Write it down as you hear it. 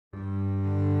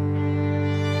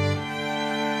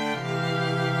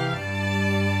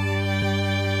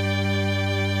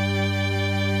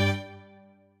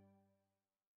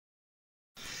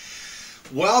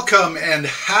Welcome and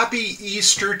happy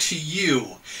Easter to you.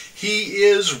 He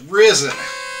is risen.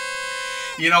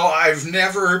 You know, I've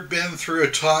never been through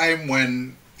a time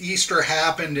when Easter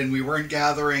happened and we weren't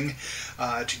gathering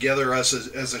together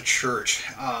as a church.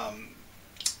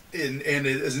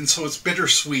 And so it's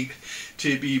bittersweet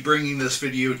to be bringing this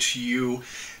video to you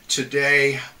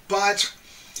today. But,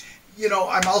 you know,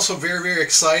 I'm also very, very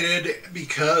excited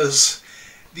because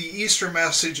the Easter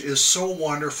message is so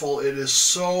wonderful. It is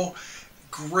so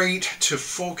great to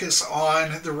focus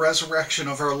on the resurrection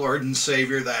of our Lord and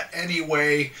Savior, that any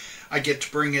way I get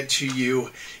to bring it to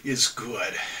you is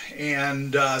good.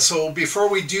 And so before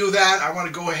we do that, I want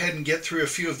to go ahead and get through a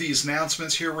few of these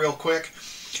announcements here real quick.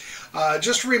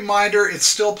 Just a reminder, it's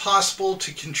still possible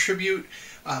to contribute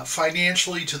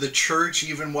financially to the church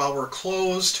even while we're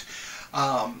closed.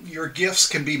 Your gifts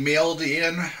can be mailed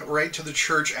in right to the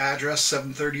church address,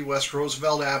 730 West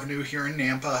Roosevelt Avenue here in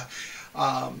Nampa.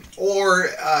 Or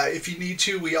if you need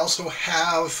to, we also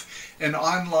have an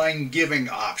online giving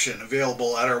option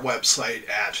available at our website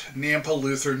at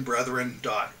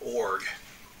nampalutheranbrethren.org.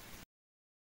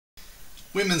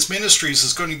 Women's Ministries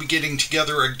is going to be getting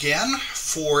together again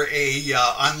for a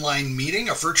online meeting,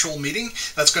 a virtual meeting.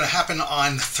 That's going to happen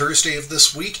on Thursday of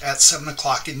this week at 7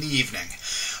 o'clock in the evening.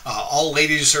 All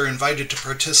ladies are invited to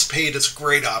participate. It's a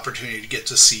great opportunity to get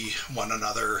to see one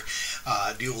another,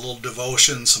 do a little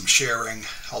devotion, some sharing,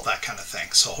 all that kind of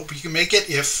thing. So I hope you can make it.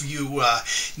 If you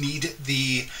need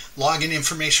the login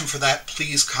information for that,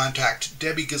 please contact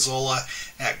Debbie Gazzola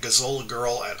at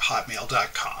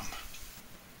gazzolagirl@hotmail.com.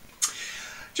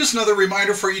 Just another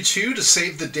reminder for you too to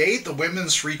save the date. The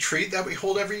women's retreat that we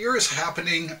hold every year is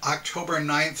happening October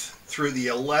 9th through the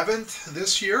 11th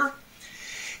this year.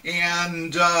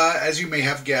 And as you may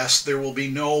have guessed, there will be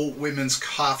no women's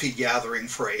coffee gathering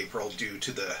for April due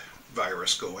to the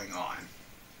virus going on.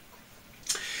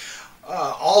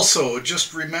 Also,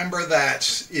 just remember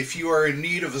that if you are in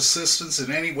need of assistance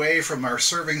in any way from our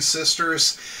serving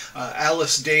sisters,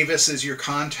 Alice Davis is your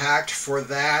contact for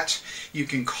that. You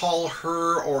can call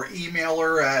her or email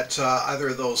her at either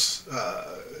of those,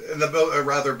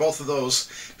 both of those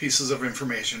pieces of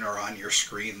information are on your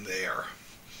screen there.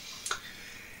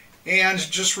 And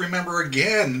just remember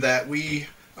again that we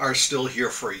are still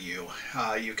here for you.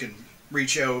 You can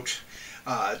reach out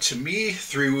to me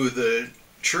through the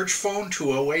church phone,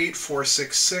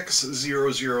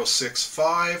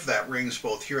 208-466-0065. That rings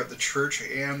both here at the church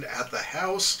and at the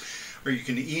house. Or you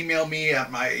can email me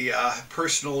at my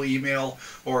personal email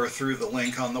or through the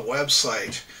link on the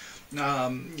website.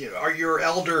 Your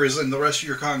elders and the rest of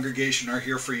your congregation are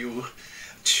here for you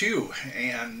too.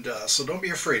 And so don't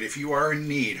be afraid. If you are in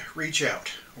need, reach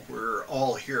out. We're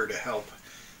all here to help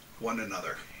one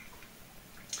another.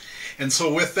 And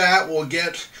so with that, we'll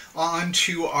get on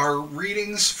to our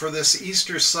readings for this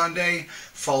Easter Sunday,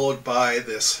 followed by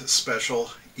this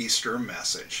special Easter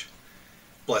message.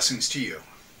 Blessings to you.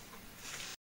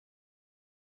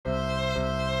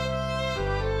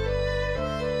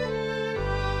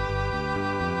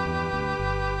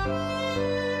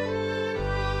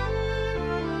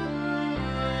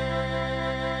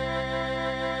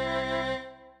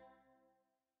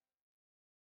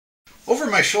 Over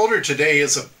my shoulder today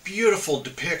is a beautiful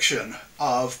depiction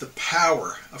of the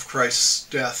power of Christ's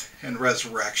death and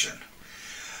resurrection.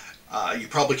 You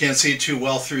probably can't see it too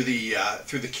well through the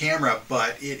camera,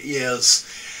 but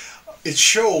it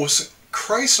shows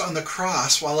Christ on the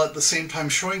cross while at the same time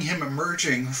showing him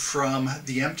emerging from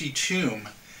the empty tomb,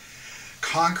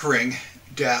 conquering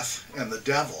death and the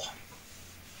devil.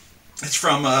 It's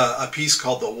from a piece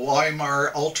called the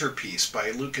Weimar Altarpiece by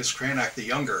Lucas Cranach the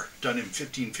Younger, done in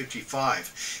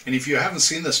 1555. And if you haven't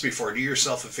seen this before, do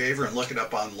yourself a favor and look it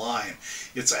up online.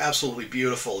 It's absolutely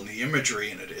beautiful, and the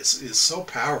imagery in it is so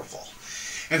powerful.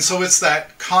 And so it's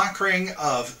that conquering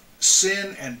of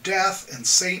sin and death and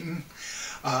Satan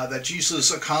that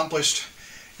Jesus accomplished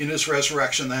in his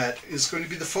resurrection that is going to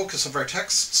be the focus of our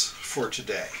texts for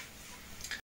today.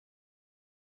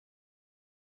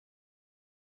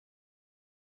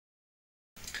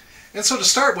 And so to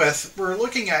start with, we're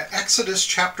looking at Exodus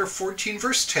chapter 14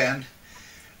 verse 10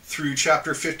 through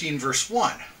chapter 15 verse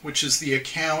 1, which is the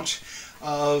account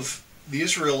of the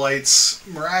Israelites'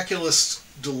 miraculous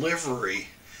delivery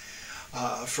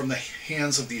from the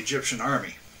hands of the Egyptian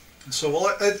army. So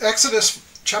we'll, Exodus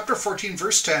chapter 14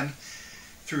 verse 10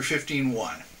 through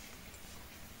 15:1.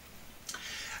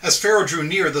 As Pharaoh drew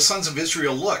near, the sons of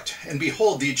Israel looked, and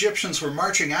behold, the Egyptians were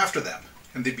marching after them,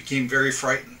 and they became very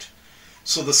frightened.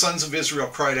 So the sons of Israel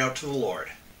cried out to the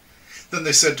Lord. Then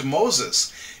they said to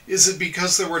Moses, "Is it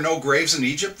because there were no graves in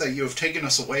Egypt that you have taken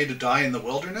us away to die in the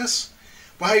wilderness?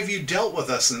 Why have you dealt with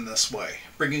us in this way,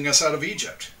 bringing us out of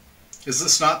Egypt? Is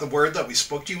this not the word that we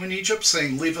spoke to you in Egypt,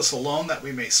 saying, leave us alone that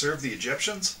we may serve the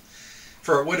Egyptians?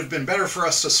 For it would have been better for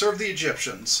us to serve the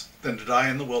Egyptians than to die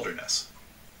in the wilderness.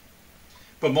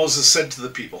 But Moses said to the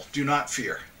people, do not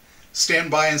fear. Stand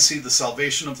by and see the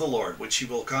salvation of the Lord, which he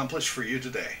will accomplish for you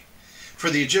today. For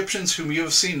the Egyptians whom you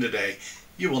have seen today,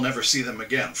 you will never see them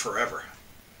again forever.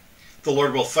 The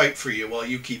Lord will fight for you while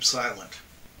you keep silent.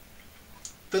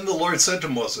 Then the Lord said to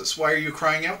Moses, why are you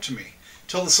crying out to me?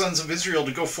 Tell the sons of Israel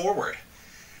to go forward.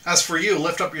 As for you,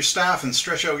 lift up your staff and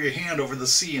stretch out your hand over the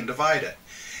sea and divide it.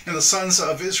 And the sons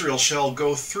of Israel shall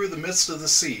go through the midst of the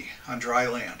sea on dry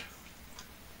land.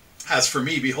 As for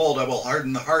me, behold, I will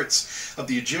harden the hearts of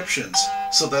the Egyptians,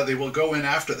 so that they will go in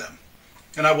after them.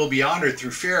 And I will be honored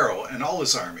through Pharaoh and all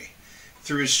his army,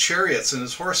 through his chariots and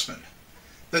his horsemen.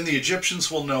 Then the Egyptians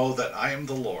will know that I am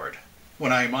the Lord,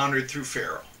 when I am honored through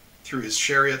Pharaoh, through his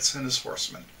chariots and his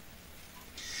horsemen.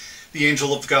 The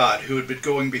angel of God, who had been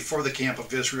going before the camp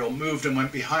of Israel, moved and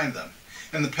went behind them,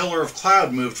 and the pillar of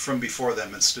cloud moved from before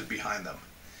them and stood behind them.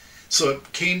 So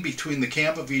it came between the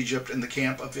camp of Egypt and the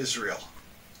camp of Israel.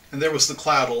 And there was the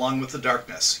cloud along with the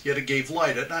darkness, yet it gave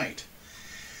light at night.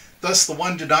 Thus the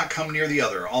one did not come near the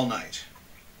other all night.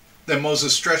 Then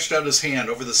Moses stretched out his hand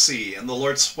over the sea, and the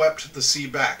Lord swept the sea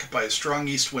back by a strong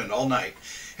east wind all night,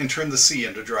 and turned the sea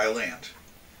into dry land.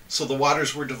 So the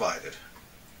waters were divided.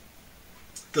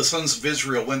 The sons of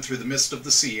Israel went through the midst of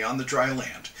the sea on the dry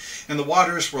land, and the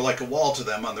waters were like a wall to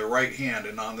them on their right hand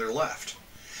and on their left.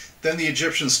 Then the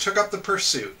Egyptians took up the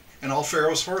pursuit, and all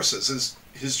Pharaoh's horses,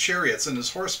 his chariots and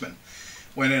his horsemen,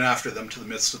 went in after them to the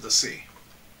midst of the sea.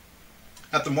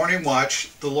 At the morning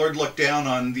watch, the Lord looked down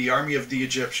on the army of the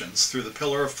Egyptians through the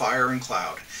pillar of fire and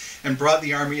cloud, and brought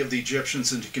the army of the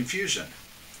Egyptians into confusion.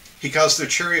 He caused their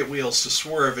chariot wheels to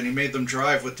swerve, and he made them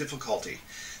drive with difficulty.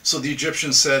 So the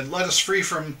Egyptians said, let us flee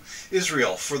from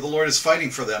Israel, for the Lord is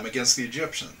fighting for them against the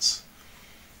Egyptians.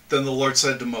 Then the Lord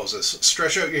said to Moses,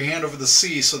 stretch out your hand over the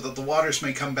sea, so that the waters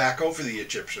may come back over the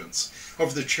Egyptians,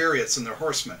 over the chariots and their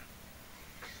horsemen.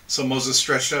 So Moses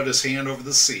stretched out his hand over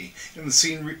the sea, and the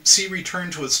sea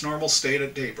returned to its normal state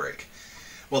at daybreak,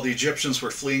 while the Egyptians were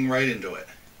fleeing right into it.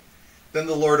 Then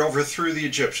the Lord overthrew the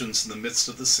Egyptians in the midst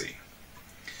of the sea.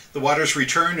 The waters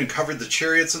returned and covered the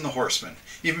chariots and the horsemen,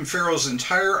 even Pharaoh's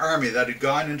entire army that had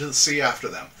gone into the sea after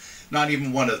them. Not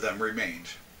even one of them remained.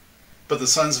 But the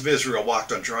sons of Israel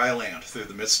walked on dry land through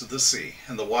the midst of the sea,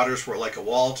 and the waters were like a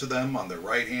wall to them on their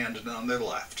right hand and on their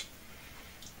left.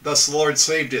 Thus the Lord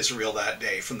saved Israel that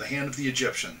day from the hand of the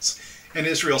Egyptians, and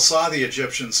Israel saw the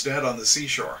Egyptians dead on the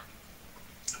seashore.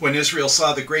 When Israel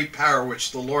saw the great power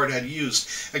which the Lord had used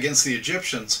against the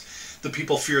Egyptians, the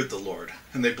people feared the Lord,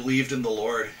 and they believed in the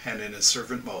Lord and in his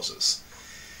servant Moses.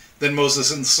 Then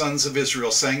Moses and the sons of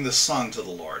Israel sang this song to the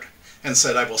Lord, and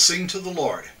said, I will sing to the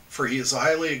Lord, for he is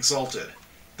highly exalted.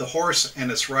 The horse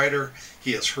and its rider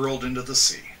he has hurled into the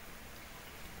sea.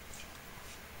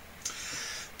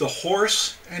 The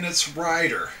horse and its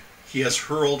rider he has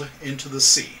hurled into the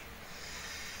sea.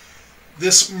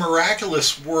 This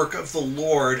miraculous work of the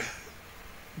Lord,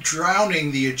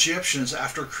 drowning the Egyptians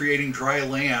after creating dry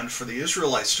land for the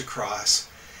Israelites to cross,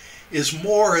 is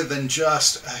more than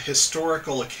just a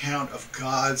historical account of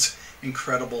God's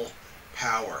incredible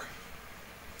power.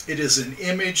 It is an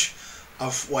image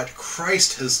of what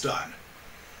Christ has done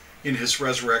in his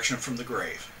resurrection from the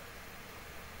grave.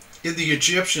 In the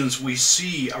Egyptians, we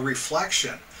see a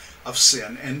reflection of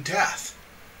sin and death,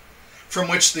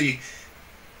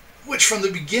 which from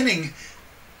the beginning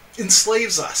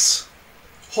enslaves us,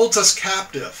 holds us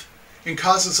captive, and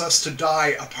causes us to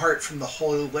die apart from the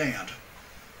holy land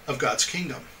of God's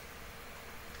kingdom.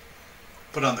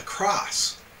 But on the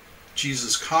cross,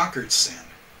 Jesus conquered sin,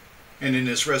 and in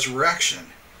his resurrection,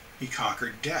 he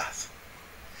conquered death.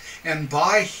 And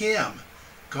by him,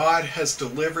 God has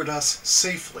delivered us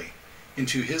safely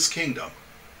into his kingdom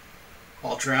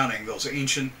while drowning those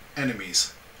ancient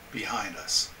enemies behind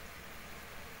us.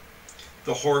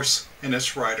 The horse and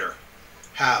its rider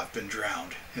have been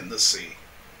drowned in the sea.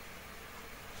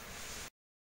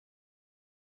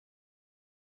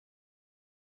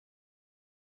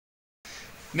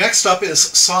 Next up is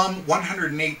Psalm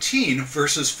 118,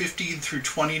 verses 15 through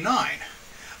 29.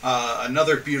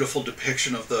 Another beautiful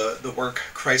depiction of the work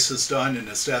Christ has done in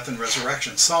his death and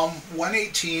resurrection. Psalm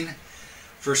 118,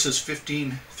 verses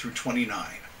 15 through 29.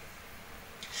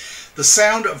 The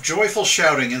sound of joyful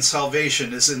shouting and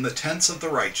salvation is in the tents of the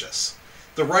righteous.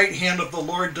 The right hand of the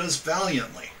Lord does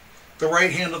valiantly. The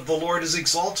right hand of the Lord is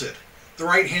exalted. The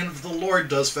right hand of the Lord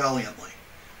does valiantly.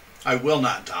 I will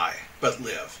not die, but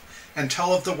live, and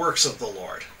tell of the works of the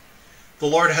Lord. The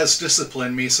Lord has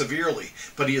disciplined me severely,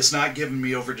 but he has not given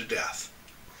me over to death.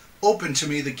 Open to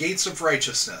me the gates of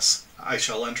righteousness. I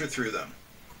shall enter through them.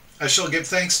 I shall give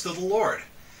thanks to the Lord.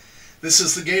 This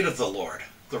is the gate of the Lord.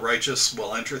 The righteous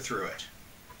will enter through it.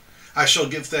 I shall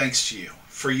give thanks to you,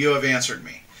 for you have answered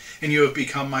me, and you have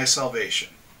become my salvation.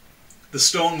 The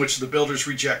stone which the builders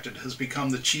rejected has become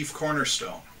the chief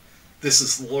cornerstone. This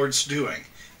is the Lord's doing.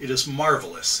 It is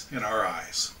marvelous in our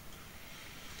eyes.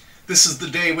 This is the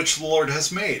day which the Lord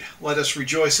has made. Let us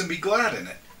rejoice and be glad in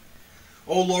it.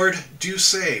 O Lord, do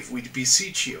save, we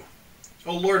beseech you.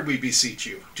 O Lord, we beseech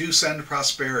you, do send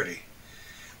prosperity.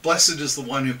 Blessed is the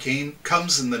one who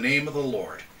comes in the name of the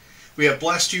Lord. We have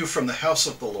blessed you from the house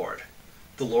of the Lord.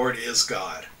 The Lord is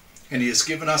God, and he has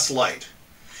given us light.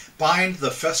 Bind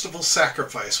the festival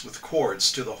sacrifice with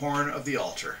cords to the horn of the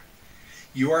altar.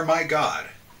 You are my God,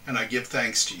 and I give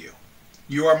thanks to you.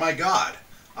 You are my God,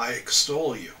 I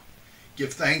extol you.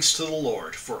 Give thanks to the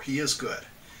Lord, for he is good,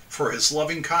 for his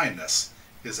loving kindness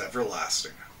is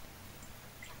everlasting.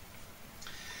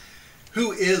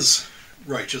 Who is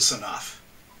righteous enough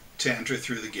to enter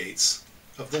through the gates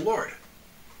of the Lord?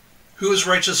 Who is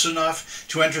righteous enough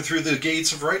to enter through the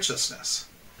gates of righteousness?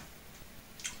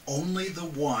 Only the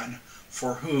one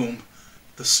for whom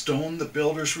the stone the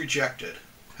builders rejected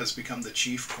has become the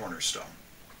chief cornerstone.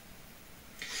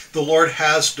 The Lord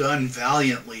has done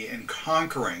valiantly in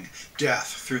conquering death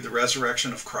through the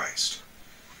resurrection of Christ,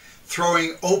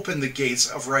 throwing open the gates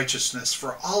of righteousness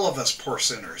for all of us poor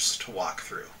sinners to walk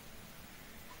through.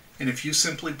 And if you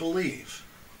simply believe,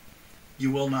 you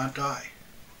will not die,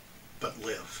 but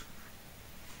live.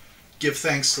 Give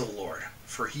thanks to the Lord,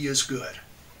 for he is good,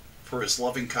 for his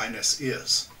loving kindness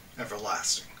is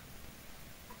everlasting.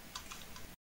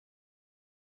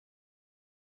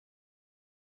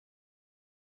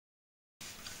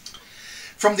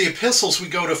 From the epistles, we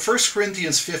go to 1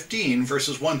 Corinthians 15,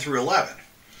 verses 1 through 11.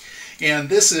 And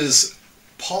this is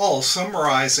Paul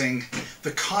summarizing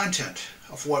the content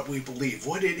of what we believe,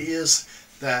 what it is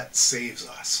that saves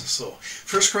us. So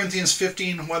 1 Corinthians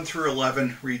 15, 1 through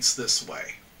 11 reads this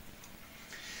way.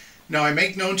 Now I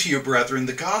make known to you, brethren,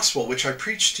 the gospel which I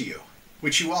preached to you,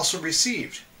 which you also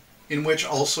received, in which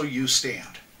also you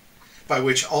stand, by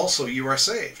which also you are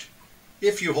saved,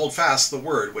 if you hold fast the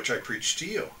word which I preached to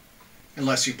you,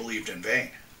 unless you believed in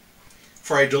vain.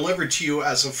 For I delivered to you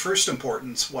as of first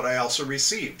importance what I also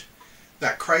received,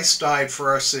 that Christ died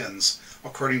for our sins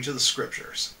according to the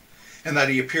Scriptures, and that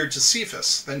he appeared to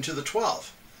Cephas, then to the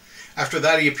 12. After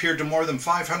that he appeared to more than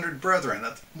 500 brethren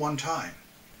at one time,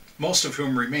 most of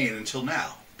whom remain until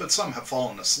now, but some have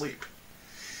fallen asleep.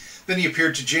 Then he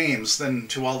appeared to James, then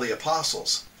to all the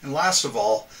apostles, and last of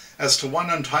all, as to one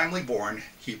untimely born,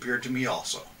 he appeared to me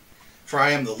also. For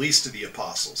I am the least of the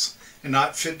apostles, and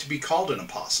not fit to be called an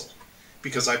apostle,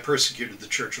 because I persecuted the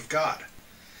church of God.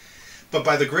 But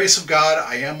by the grace of God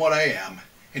I am what I am,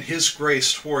 and his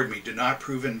grace toward me did not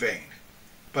prove in vain.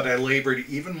 But I labored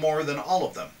even more than all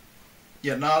of them.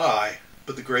 Yet not I,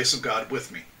 but the grace of God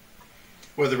with me.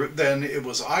 Whether then it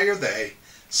was I or they,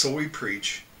 so we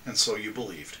preach, and so you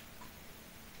believed.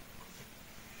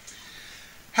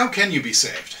 How can you be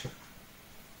saved?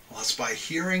 Well, it's by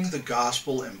hearing the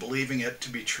gospel and believing it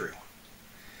to be true.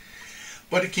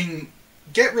 But it can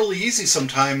get really easy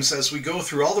sometimes as we go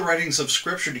through all the writings of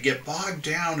Scripture to get bogged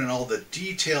down in all the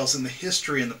details and the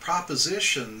history and the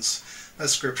propositions that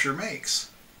Scripture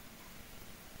makes.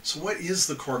 So what is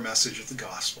the core message of the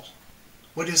gospel?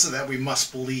 What is it that we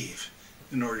must believe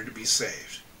in order to be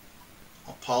saved?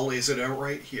 Well, Paul lays it out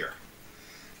right here.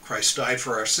 Christ died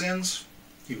for our sins.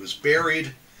 He was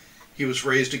buried. He was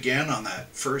raised again on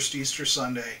that first Easter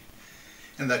Sunday,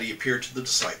 and that he appeared to the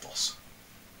disciples.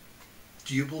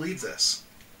 Do you believe this?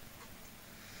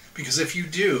 Because if you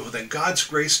do, then God's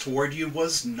grace toward you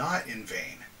was not in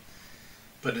vain,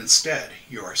 but instead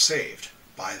you are saved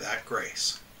by that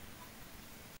grace.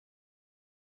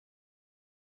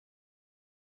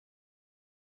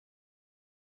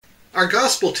 Our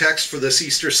gospel text for this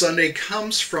Easter Sunday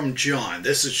comes from John.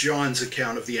 This is John's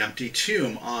account of the empty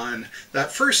tomb on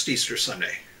that first Easter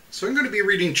Sunday. So I'm going to be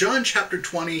reading John chapter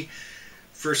 20,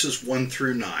 verses 1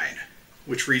 through 9,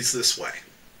 which reads this way.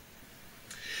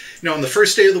 Now on the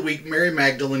first day of the week, Mary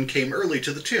Magdalene came early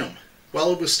to the tomb,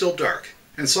 while it was still dark,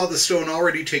 and saw the stone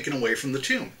already taken away from the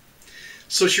tomb.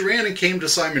 So she ran and came to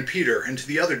Simon Peter and to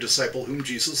the other disciple whom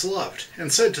Jesus loved,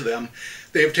 and said to them,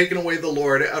 They have taken away the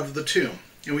Lord out of the tomb,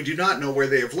 and we do not know where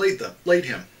they have laid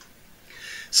him.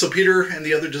 So Peter and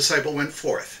the other disciple went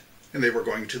forth, and they were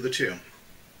going to the tomb.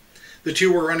 The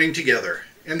two were running together,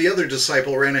 and the other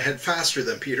disciple ran ahead faster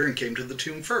than Peter and came to the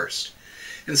tomb first.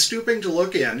 And stooping to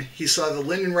look in, he saw the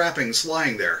linen wrappings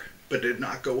lying there, but did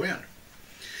not go in.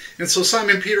 And so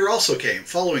Simon Peter also came,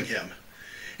 following him,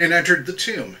 and entered the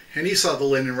tomb. And he saw the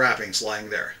linen wrappings lying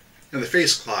there, and the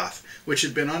face cloth which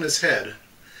had been on his head,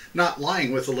 not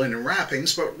lying with the linen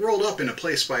wrappings, but rolled up in a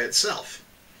place by itself.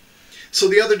 So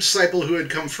the other disciple who had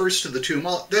come first to the tomb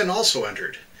then also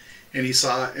entered, and he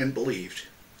saw and believed.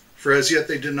 For as yet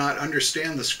they did not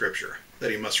understand the scripture,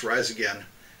 that he must rise again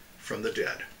from the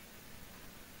dead.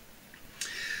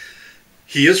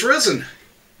 He is risen.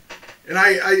 And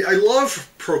I love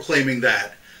proclaiming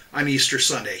that on Easter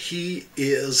Sunday. He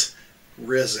is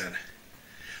risen.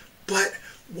 But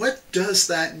what does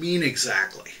that mean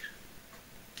exactly?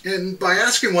 And by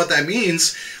asking what that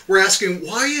means, we're asking,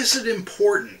 why is it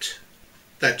important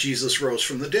that Jesus rose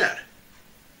from the dead?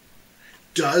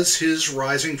 Does his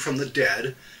rising from the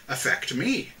dead affect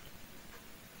me?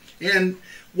 And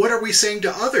what are we saying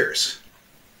to others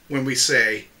when we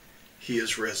say he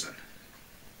is risen?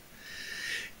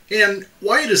 And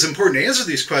why it is important to answer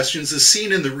these questions is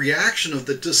seen in the reaction of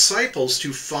the disciples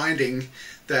to finding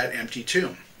that empty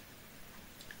tomb.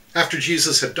 After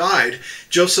Jesus had died,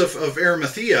 Joseph of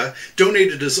Arimathea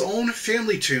donated his own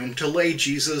family tomb to lay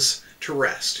Jesus to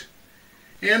rest.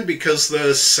 And because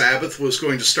the Sabbath was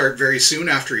going to start very soon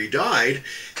after he died,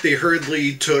 they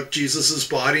hurriedly took Jesus'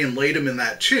 body and laid him in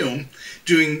that tomb,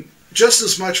 doing just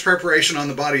as much preparation on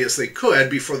the body as they could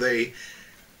before they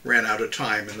ran out of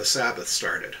time and the Sabbath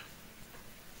started.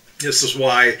 This is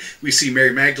why we see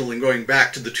Mary Magdalene going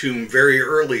back to the tomb very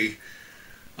early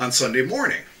on Sunday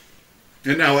morning.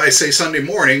 And now I say Sunday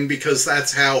morning because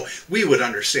that's how we would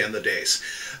understand the days.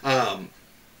 But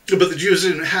the Jews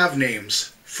didn't have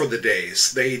names for the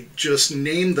days. They just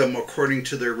named them according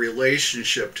to their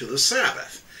relationship to the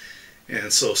Sabbath.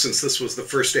 And so since this was the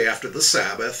first day after the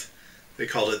Sabbath, they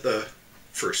called it the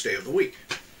first day of the week.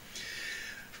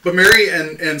 But Mary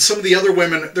and some of the other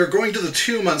women, they're going to the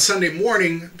tomb on Sunday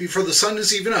morning before the sun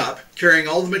is even up, carrying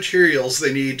all the materials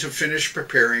they need to finish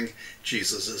preparing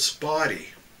Jesus' body.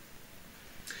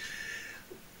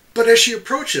 But as she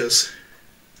approaches,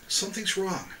 something's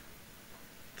wrong.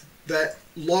 That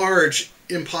large,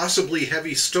 impossibly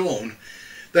heavy stone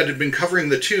that had been covering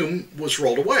the tomb was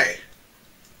rolled away.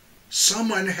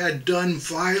 Someone had done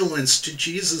violence to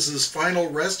Jesus' final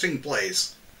resting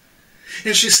place.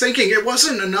 And she's thinking it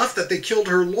wasn't enough that they killed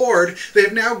her Lord. They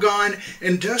have now gone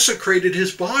and desecrated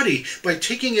his body by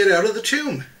taking it out of the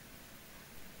tomb.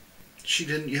 She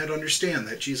didn't yet understand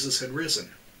that Jesus had risen.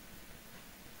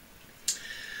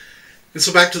 And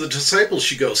so back to the disciples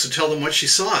she goes to tell them what she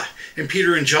saw. And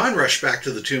Peter and John rush back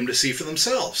to the tomb to see for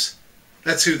themselves.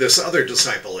 That's who this other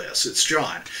disciple is. It's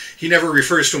John. He never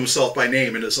refers to himself by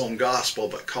name in his own gospel,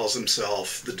 but calls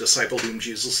himself the disciple whom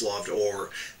Jesus loved,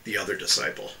 or the other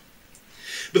disciple.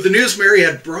 But the news Mary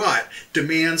had brought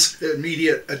demands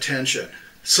immediate attention.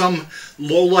 Some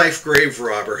low-life grave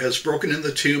robber has broken in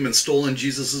the tomb and stolen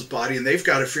Jesus' body, and they've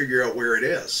got to figure out where it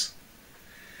is.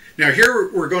 Now here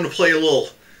we're going to play a little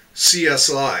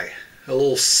CSI, a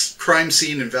little crime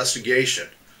scene investigation.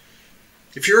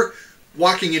 If you're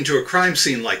walking into a crime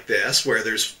scene like this, where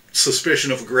there's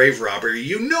suspicion of a grave robbery,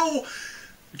 you know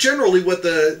generally what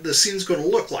the scene's going to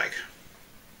look like.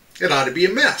 It ought to be a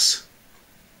mess.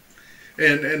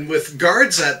 And with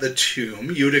guards at the tomb,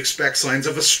 you'd expect signs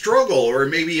of a struggle, or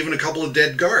maybe even a couple of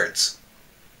dead guards.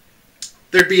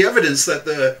 There'd be evidence that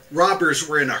the robbers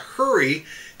were in a hurry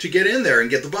to get in there and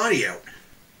get the body out.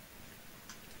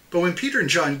 But when Peter and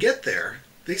John get there,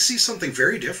 they see something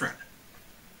very different.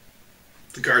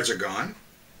 The guards are gone.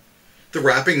 The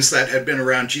wrappings that had been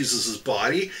around Jesus'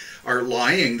 body are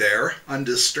lying there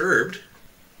undisturbed.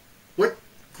 What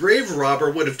grave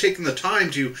robber would have taken the time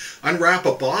to unwrap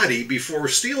a body before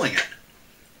stealing it?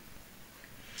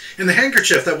 And the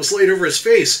handkerchief that was laid over his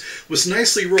face was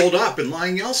nicely rolled up and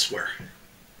lying elsewhere.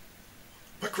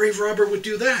 What grave robber would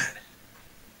do that?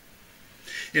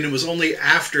 And it was only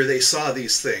after they saw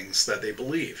these things that they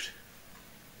believed.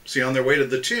 See, on their way to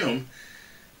the tomb,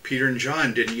 Peter and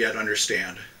John didn't yet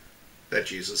understand that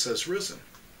Jesus has risen.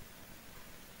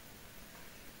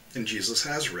 And Jesus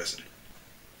has risen.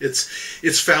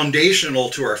 It's foundational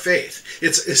to our faith.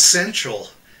 It's essential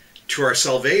to our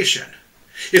salvation.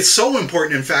 It's so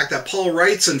important, in fact, that Paul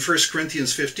writes in 1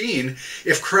 Corinthians 15,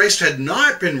 if Christ had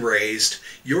not been raised,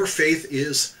 your faith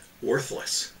is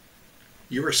worthless.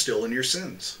 You are still in your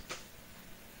sins.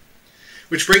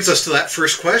 Which brings us to that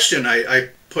first question I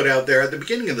put out there at the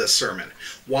beginning of this sermon.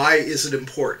 Why is it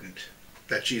important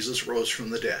that Jesus rose from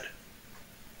the dead?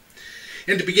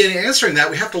 And to begin answering that,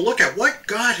 we have to look at what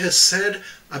God has said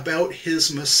about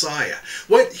his Messiah.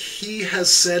 What he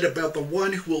has said about the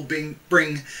one who will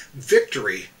bring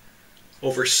victory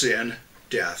over sin,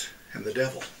 death, and the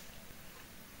devil.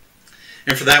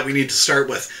 And for that we need to start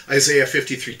with Isaiah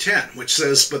 53:10, which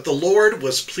says, "But the Lord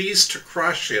was pleased to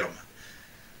crush him,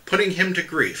 putting him to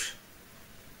grief.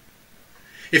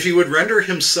 If he would render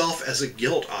himself as a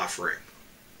guilt offering,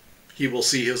 he will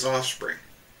see his offspring.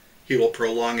 He will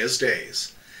prolong his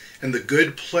days, and the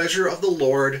good pleasure of the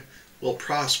Lord will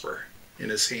prosper in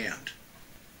his hand."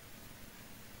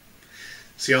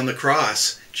 See, on the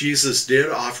cross, Jesus did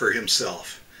offer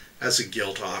himself as a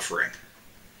guilt offering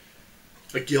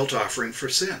for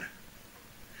sin.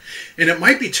 And it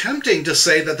might be tempting to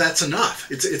say that that's enough.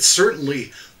 It's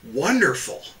certainly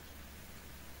wonderful.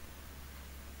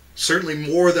 Certainly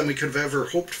more than we could have ever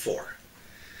hoped for.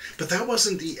 But that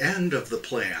wasn't the end of the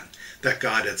plan that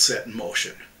God had set in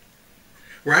motion.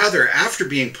 Rather, after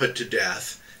being put to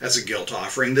death as a guilt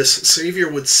offering, this Savior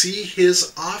would see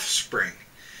his offspring.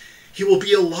 He will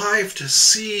be alive to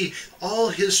see all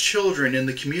his children in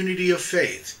the community of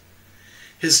faith,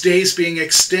 his days being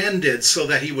extended so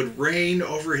that he would reign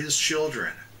over his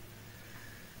children,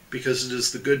 because it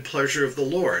is the good pleasure of the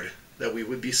Lord that we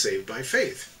would be saved by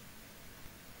faith.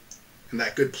 And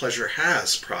that good pleasure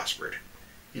has prospered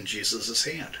in Jesus'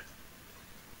 hand.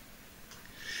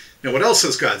 Now, what else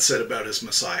has God said about his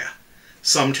Messiah?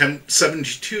 Psalm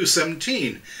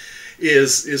 72:17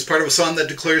 is part of a psalm that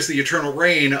declares the eternal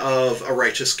reign of a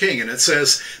righteous king. And it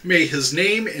says, "May his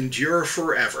name endure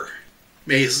forever.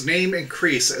 May his name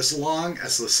increase as long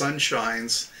as the sun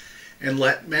shines, and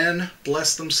let men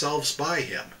bless themselves by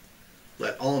him.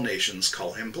 Let all nations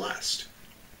call him blessed."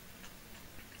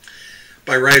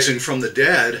 By rising from the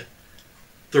dead,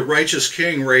 the righteous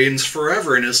king reigns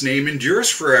forever, and his name endures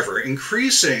forever,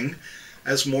 increasing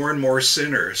as more and more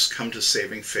sinners come to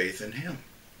saving faith in him.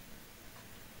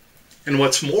 And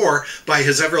what's more, by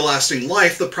his everlasting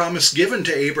life, the promise given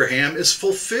to Abraham is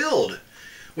fulfilled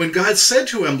when God said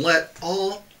to him, "Let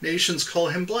all nations call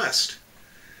him blessed."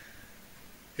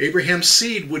 Abraham's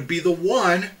seed would be the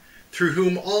one through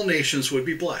whom all nations would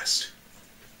be blessed.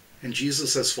 And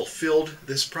Jesus has fulfilled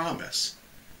this promise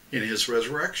in his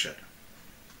resurrection.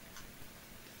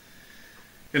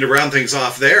 And to round things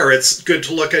off there, it's good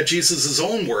to look at Jesus'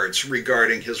 own words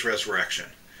regarding his resurrection.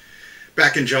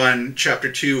 Back in John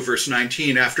chapter 2, verse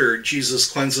 19, after Jesus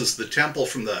cleanses the temple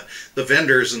from the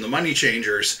vendors and the money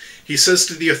changers, he says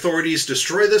to the authorities,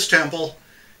 "Destroy this temple,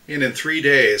 and in 3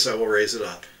 days I will raise it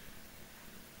up."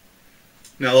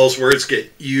 Now those words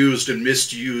get used and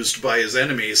misused by his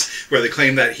enemies, where they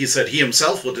claim that he said he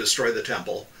himself will destroy the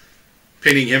temple,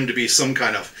 painting him to be some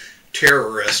kind of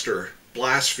terrorist or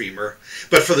blasphemer.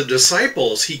 But for the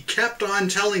disciples, he kept on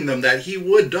telling them that he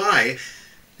would die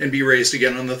and be raised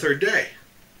again on the 3rd day.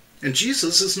 And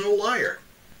Jesus is no liar.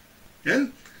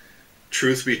 And,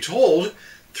 truth be told,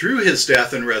 through his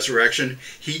death and resurrection,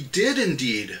 he did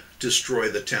indeed destroy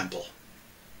the temple.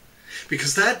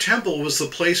 Because that temple was the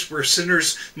place where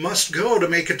sinners must go to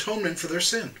make atonement for their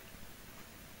sin.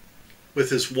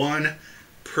 With his one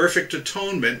perfect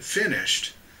atonement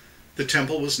finished, the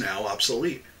temple was now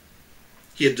obsolete.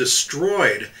 He had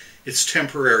destroyed its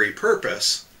temporary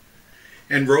purpose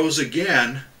and rose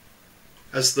again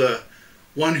as the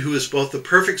one who is both the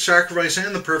perfect sacrifice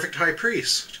and the perfect high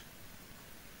priest.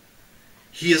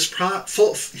 He has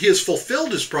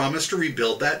fulfilled his promise to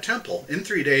rebuild that temple in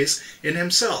 3 days in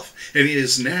himself, and he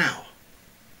is now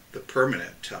the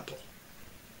permanent temple.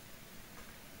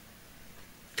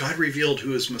 God revealed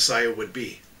who his Messiah would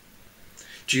be.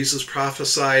 Jesus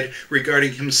prophesied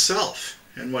regarding himself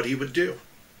and what he would do.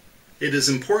 It is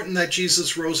important that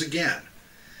Jesus rose again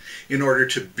in order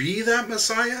to be that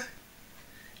Messiah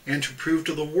and to prove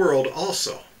to the world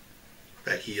also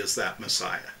that he is that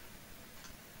Messiah.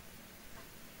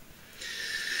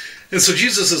 And so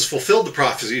Jesus has fulfilled the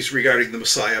prophecies regarding the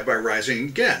Messiah by rising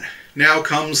again. Now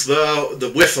comes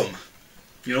the with him.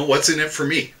 You know, what's in it for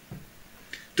me?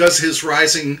 Does his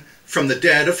rising from the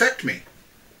dead affect me?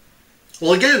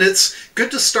 Well, again, it's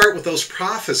good to start with those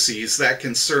prophecies that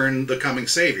concern the coming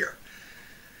Savior,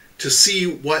 to see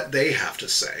what they have to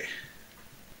say.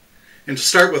 And to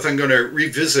start with, I'm going to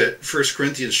revisit 1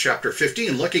 Corinthians chapter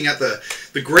 15, looking at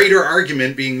the greater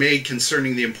argument being made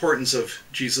concerning the importance of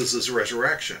Jesus'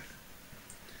 resurrection.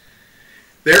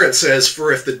 There it says,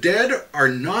 "For if the dead are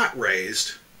not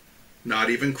raised,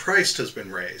 not even Christ has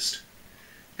been raised.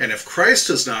 And if Christ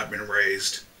has not been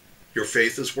raised, your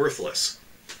faith is worthless.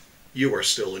 You are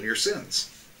still in your sins.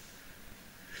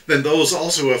 Then those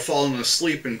also who have fallen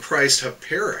asleep in Christ have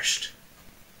perished.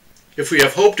 If we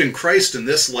have hoped in Christ in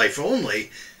this life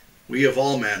only, we of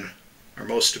all men are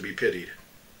most to be pitied."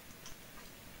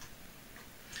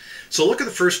 So look at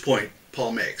the first point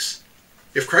Paul makes.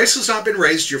 If Christ has not been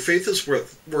raised, your faith is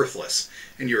worthless,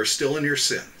 and you are still in your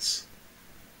sins.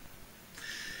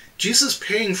 Jesus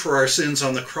paying for our sins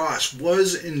on the cross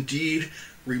was indeed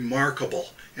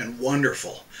remarkable and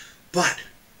wonderful. But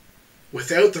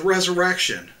without the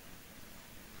resurrection,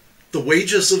 the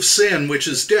wages of sin, which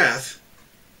is death,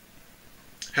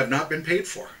 have not been paid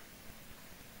for.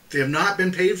 They have not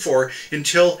been paid for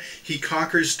until he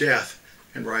conquers death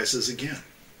and rises again.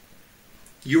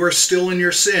 You are still in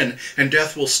your sin, and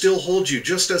death will still hold you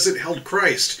just as it held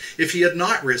Christ if he had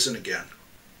not risen again.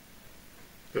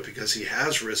 But because he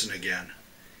has risen again,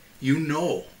 you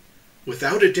know,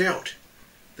 without a doubt,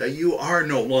 that you are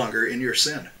no longer in your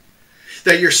sin.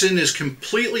 That your sin is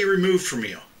completely removed from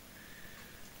you.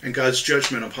 And God's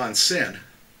judgment upon sin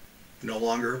no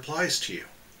longer applies to you.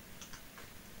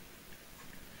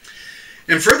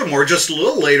 And furthermore, just a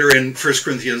little later in 1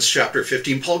 Corinthians chapter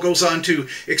 15, Paul goes on to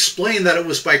explain that it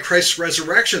was by Christ's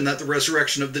resurrection that the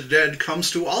resurrection of the dead comes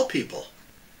to all people.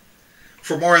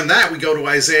 For more on that, we go to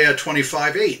Isaiah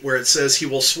 25:8, where it says, "He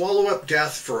will swallow up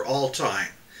death for all time,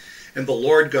 and the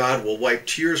Lord God will wipe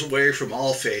tears away from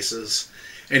all faces,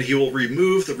 and he will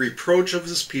remove the reproach of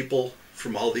his people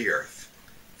from all the earth,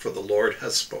 for the Lord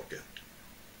has spoken."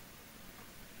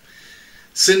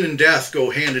 Sin and death go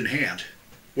hand in hand.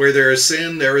 Where there is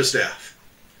sin, there is death.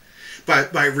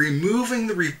 By removing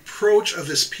the reproach of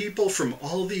his people from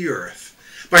all the earth,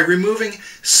 by removing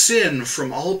sin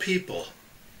from all people,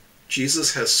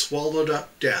 Jesus has swallowed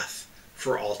up death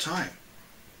for all time.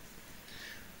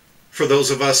 For those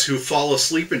of us who fall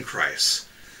asleep in Christ,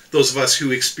 those of us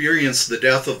who experience the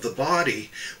death of the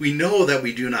body, we know that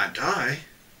we do not die,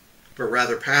 but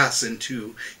rather pass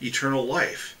into eternal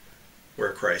life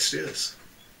where Christ is.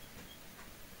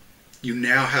 You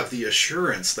now have the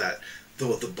assurance that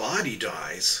though the body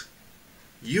dies,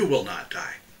 you will not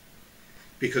die,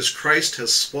 because Christ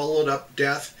has swallowed up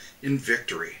death in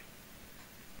victory.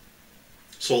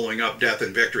 Swallowing up death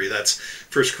in victory, that's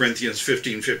 1 Corinthians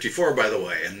 15:54, by the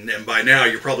way. And by now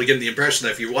you're probably getting the impression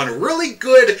that if you want a really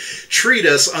good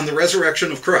treatise on the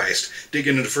resurrection of Christ, dig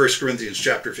into 1 Corinthians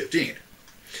chapter 15.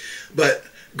 But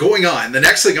going on, the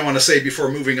next thing I want to say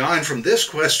before moving on from this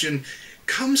question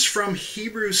comes from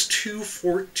Hebrews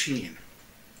 2:14.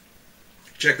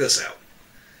 Check this out.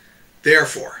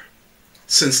 "Therefore,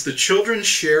 since the children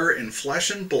share in flesh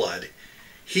and blood,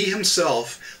 he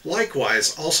himself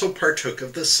likewise also partook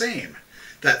of the same,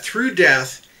 that through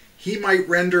death he might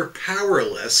render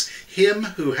powerless him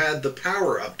who had the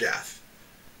power of death,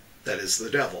 that is, the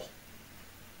devil."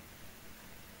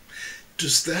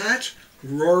 Does that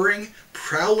roaring,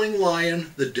 prowling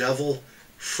lion, the devil,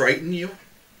 frighten you?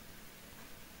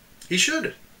 He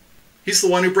should. He's the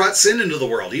one who brought sin into the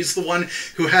world. He's the one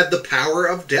who had the power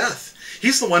of death.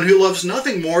 He's the one who loves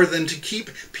nothing more than to keep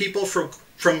people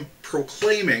from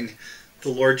proclaiming the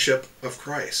lordship of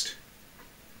Christ.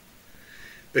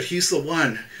 But he's the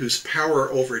one whose power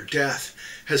over death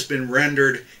has been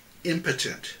rendered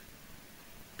impotent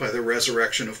by the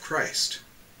resurrection of Christ.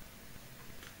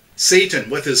 Satan,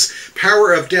 with his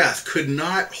power of death, could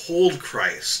not hold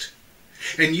Christ.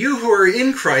 And you who are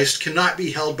in Christ cannot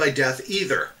be held by death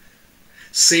either.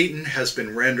 Satan has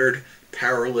been rendered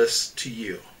powerless to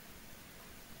you.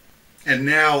 And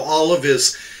now all of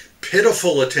his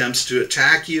pitiful attempts to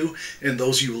attack you and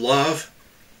those you love,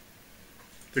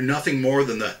 they're nothing more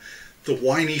than the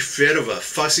whiny fit of a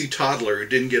fussy toddler who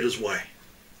didn't get his way.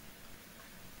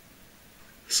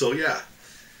 So yeah,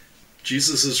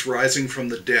 Jesus' rising from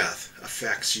the death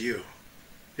affects you.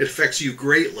 It affects you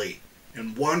greatly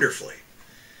and wonderfully,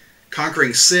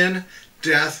 conquering sin,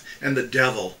 death, and the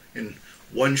devil in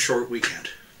one short weekend.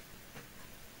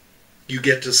 You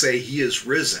get to say he is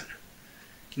risen,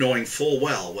 knowing full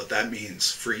well what that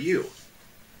means for you,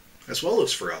 as well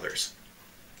as for others.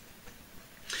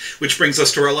 Which brings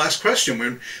us to our last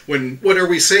question. What are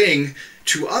we saying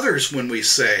to others when we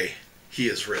say he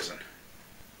is risen?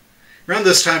 Around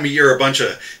this time of year, a bunch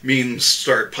of memes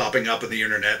start popping up on the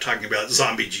internet talking about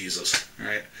zombie Jesus,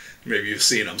 right? Maybe you've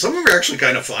seen them. Some of them are actually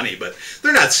kind of funny, but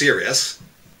they're not serious.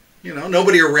 You know,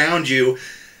 nobody around you,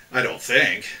 I don't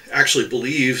think, actually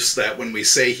believes that when we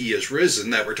say he is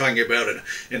risen, that we're talking about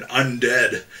an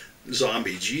undead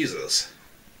zombie Jesus.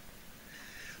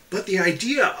 But the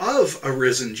idea of a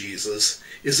risen Jesus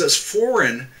is as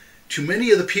foreign to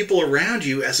many of the people around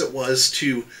you as it was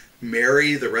to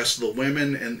Mary, the rest of the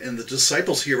women, and the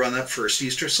disciples here on that first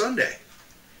Easter Sunday.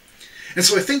 And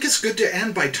so I think it's good to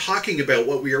end by talking about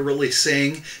what we are really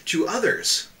saying to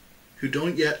others who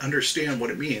don't yet understand what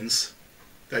it means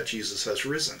that Jesus has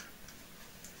risen.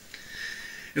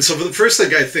 And so for the first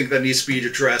thing I think that needs to be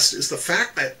addressed is the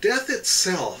fact that death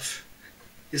itself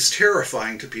is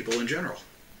terrifying to people in general.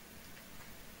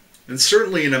 And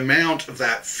certainly an amount of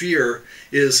that fear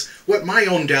is what my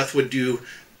own death would do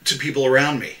to people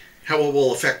around me, how it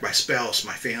will affect my spouse,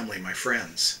 my family, my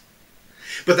friends.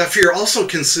 But that fear also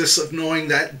consists of knowing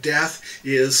that death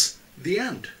is the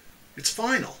end. It's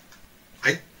final.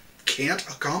 I can't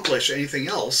accomplish anything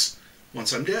else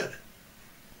once I'm dead.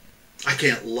 I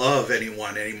can't love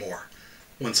anyone anymore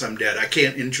once I'm dead. I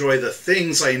can't enjoy the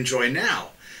things I enjoy now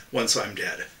once I'm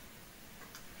dead.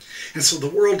 And so the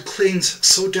world clings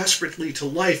so desperately to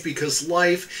life because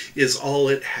life is all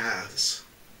it has.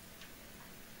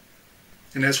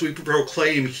 And as we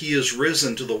proclaim He is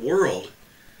risen to the world,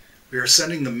 we are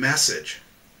sending the message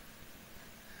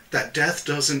that death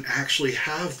doesn't actually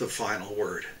have the final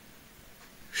word.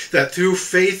 That through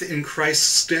faith in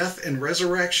Christ's death and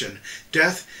resurrection,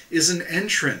 death is an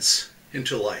entrance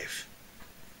into life.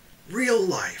 Real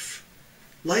life.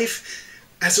 Life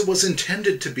as it was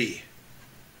intended to be.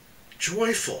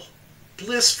 Joyful,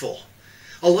 blissful.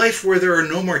 A life where there are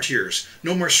no more tears,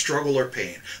 no more struggle or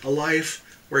pain. A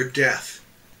life where death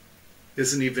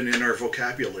isn't even in our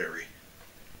vocabulary.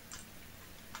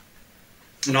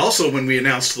 And also when we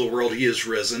announce to the world He is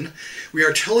risen, we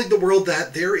are telling the world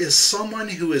that there is someone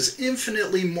who is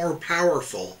infinitely more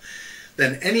powerful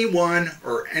than anyone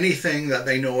or anything that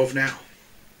they know of now.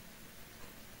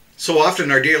 So often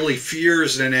our daily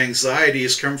fears and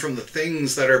anxieties come from the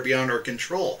things that are beyond our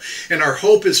control. And our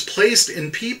hope is placed in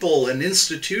people and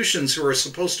institutions who are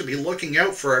supposed to be looking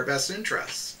out for our best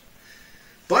interests,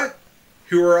 but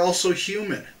who are also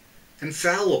human and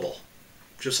fallible,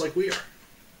 just like we are.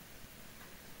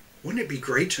 Wouldn't it be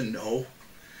great to know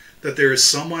that there is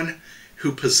someone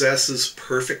who possesses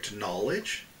perfect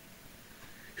knowledge,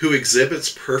 who exhibits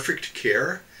perfect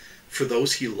care for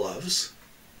those He loves,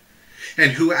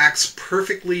 and who acts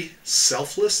perfectly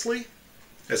selflessly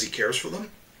as He cares for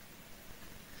them?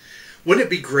 Wouldn't it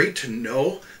be great to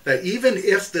know that even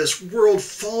if this world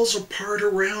falls apart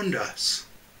around us,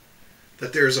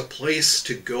 that there's a place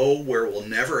to go where we'll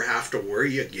never have to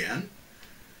worry again?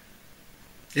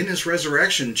 In His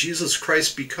resurrection, Jesus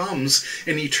Christ becomes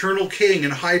an eternal King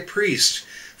and High Priest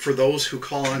for those who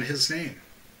call on His name.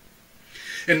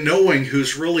 And knowing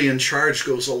who's really in charge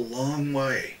goes a long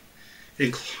way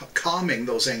in calming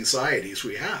those anxieties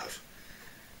we have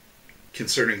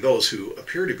concerning those who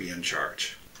appear to be in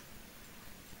charge.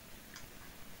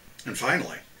 And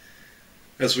finally,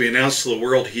 as we announce to the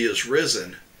world He is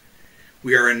risen,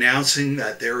 we are announcing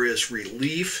that there is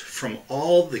relief from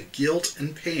all the guilt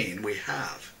and pain we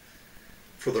have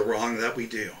for the wrong that we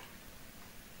do.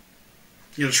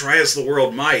 Try as the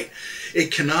world might,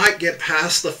 it cannot get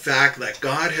past the fact that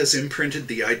God has imprinted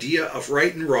the idea of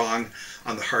right and wrong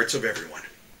on the hearts of everyone.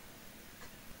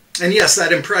 And yes,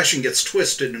 that impression gets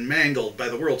twisted and mangled by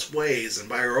the world's ways and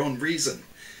by our own reason.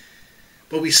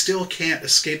 But we still can't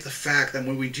escape the fact that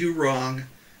when we do wrong,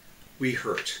 we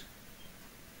hurt.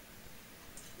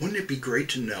 Wouldn't it be great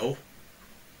to know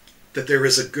that there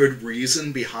is a good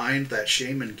reason behind that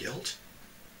shame and guilt?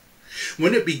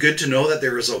 Wouldn't it be good to know that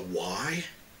there is a why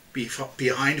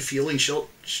behind feeling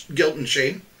guilt and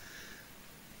shame?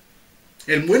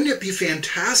 And wouldn't it be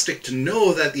fantastic to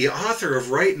know that the author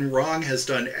of Right and Wrong has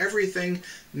done everything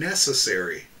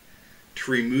necessary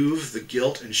to remove the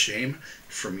guilt and shame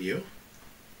from you?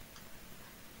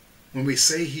 When we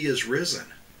say He is risen,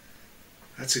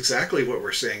 that's exactly what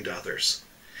we're saying to others.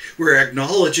 We're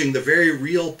acknowledging the very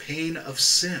real pain of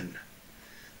sin,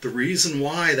 the reason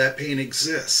why that pain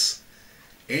exists,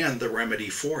 and the remedy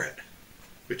for it,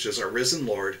 which is our risen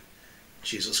Lord,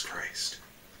 Jesus Christ.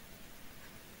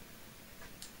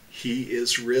 He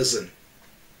is risen.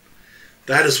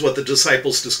 That is what the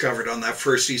disciples discovered on that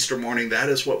first Easter morning. That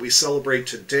is what we celebrate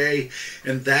today,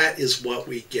 and that is what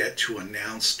we get to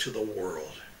announce to the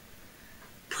world.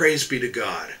 Praise be to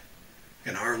God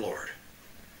and our Lord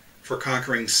for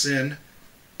conquering sin,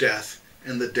 death,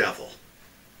 and the devil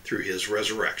through His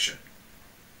resurrection.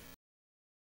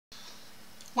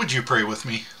 Would you pray with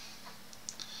me?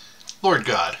 Lord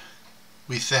God,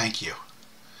 we thank You.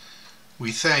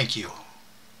 We thank You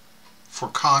for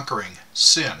conquering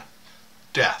sin,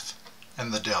 death,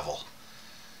 and the devil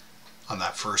on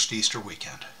that first Easter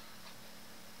weekend.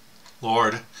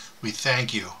 Lord, we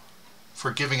thank You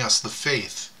for giving us the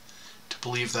faith to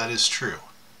believe that is true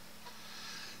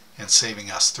and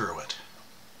saving us through it.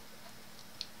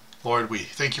 Lord, we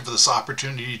thank You for this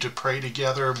opportunity to pray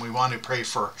together, and we want to pray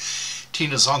for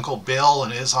Tina's Uncle Bill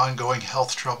and his ongoing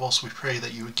health troubles. We pray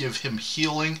that You would give him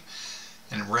healing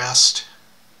and rest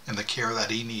and the care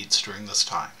that he needs during this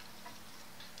time.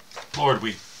 Lord,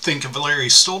 we think of Larry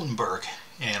Stoltenberg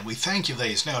And we thank you that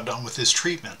he's now done with his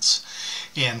treatments,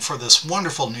 and for this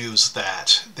wonderful news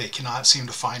that they cannot seem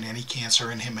to find any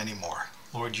cancer in him anymore.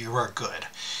 Lord, you are good,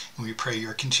 and we pray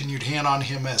your continued hand on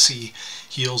him as he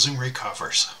heals and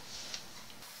recovers.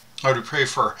 Lord, we pray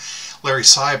for Larry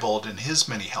Seibold and his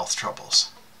many health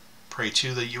troubles. Pray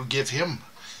too that you give him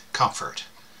comfort,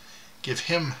 give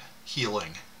him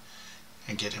healing,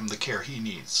 and get him the care he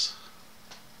needs.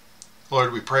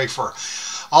 Lord, we pray for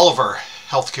all of our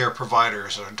healthcare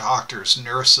providers, our doctors,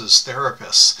 nurses,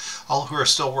 therapists, all who are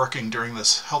still working during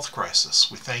this health crisis.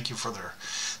 We thank you for their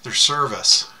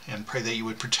service and pray that you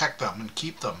would protect them and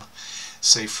keep them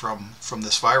safe from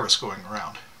this virus going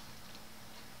around.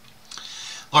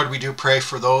 Lord, we do pray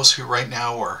for those who right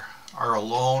now are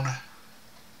alone,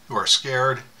 who are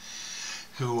scared,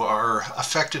 who are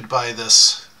affected by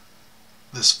this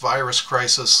virus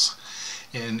crisis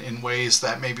in ways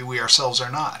that maybe we ourselves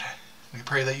are not. We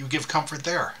pray that you give comfort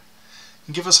there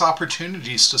and give us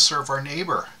opportunities to serve our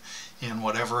neighbor in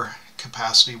whatever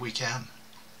capacity we can.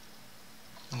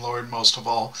 And Lord, most of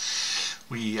all,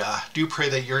 we do pray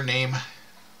that your name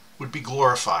would be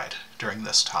glorified during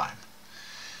this time,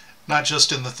 not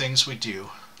just in the things we do,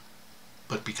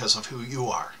 but because of who you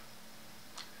are.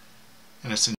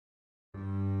 And it's in